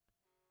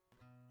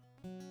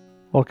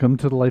Welcome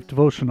to the Life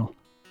Devotional.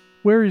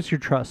 Where is Your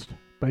Trust?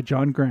 By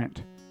John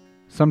Grant.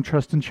 Some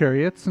trust in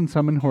chariots and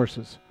some in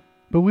horses,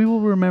 but we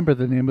will remember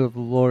the name of the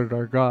Lord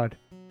our God.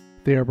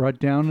 They are brought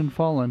down and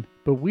fallen,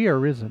 but we are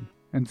risen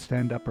and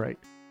stand upright.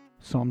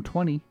 Psalm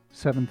 20,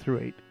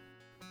 7-8.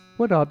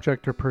 What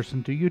object or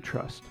person do you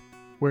trust?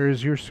 Where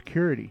is your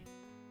security?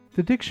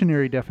 The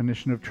dictionary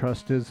definition of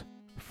trust is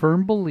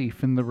firm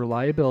belief in the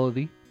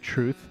reliability,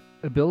 truth,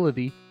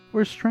 ability,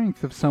 or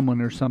strength of someone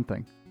or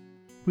something.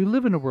 We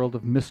live in a world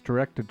of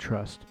misdirected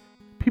trust.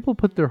 People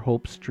put their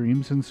hopes,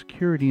 dreams, and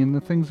security in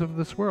the things of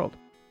this world.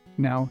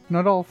 Now,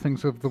 not all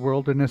things of the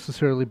world are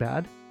necessarily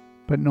bad,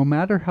 but no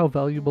matter how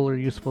valuable or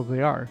useful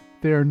they are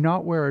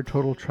not where our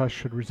total trust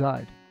should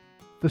reside.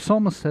 The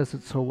psalmist says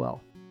it so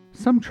well.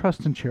 Some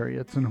trust in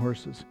chariots and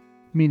horses,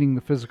 meaning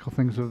the physical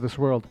things of this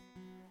world.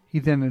 He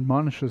then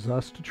admonishes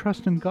us to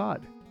trust in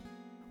God.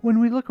 When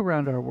we look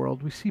around our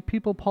world, we see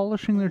people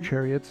polishing their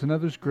chariots and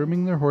others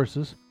grooming their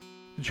horses.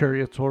 The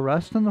chariots will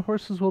rust and the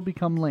horses will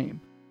become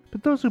lame,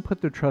 but those who put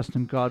their trust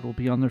in God will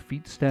be on their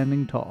feet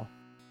standing tall.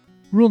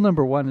 Rule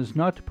number 1 is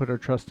not to put our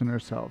trust in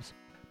ourselves,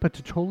 but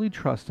to totally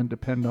trust and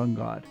depend on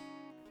God.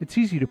 It's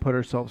easy to put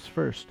ourselves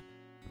first.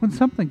 When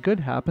something good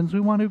happens, we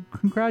want to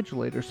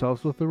congratulate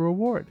ourselves with a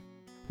reward.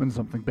 When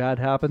something bad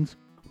happens,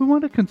 we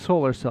want to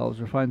console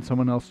ourselves or find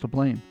someone else to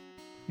blame.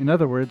 In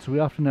other words, we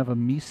often have a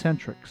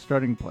me-centric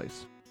starting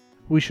place.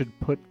 We should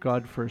put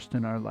God first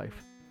in our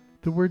life.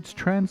 The words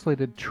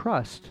translated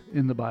trust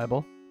in the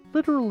Bible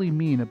literally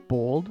mean a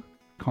bold,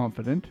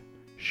 confident,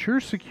 sure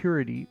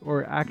security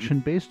or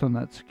action based on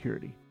that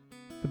security.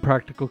 The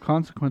practical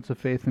consequence of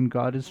faith in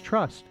God is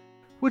trust,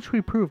 which we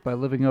prove by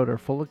living out our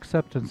full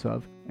acceptance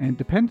of and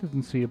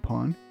dependency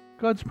upon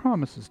God's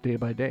promises day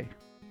by day.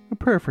 A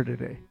prayer for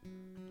today.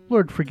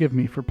 Lord, forgive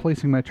me for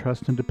placing my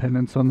trust and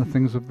dependence on the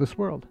things of this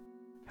world.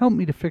 Help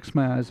me to fix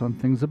my eyes on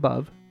things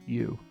above,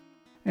 you,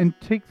 and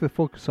take the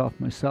focus off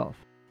myself.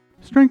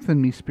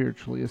 Strengthen me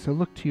spiritually as I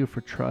look to you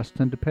for trust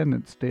and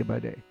dependence day by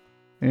day.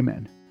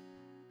 Amen.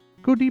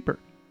 Go deeper.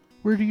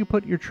 Where do you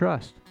put your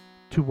trust?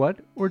 To what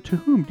or to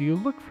whom do you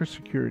look for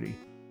security?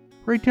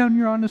 Write down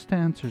your honest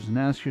answers and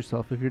ask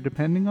yourself if you're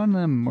depending on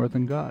them more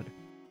than God.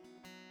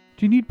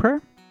 Do you need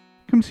prayer?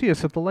 Come see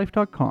us at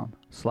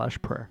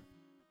thelife.com/prayer.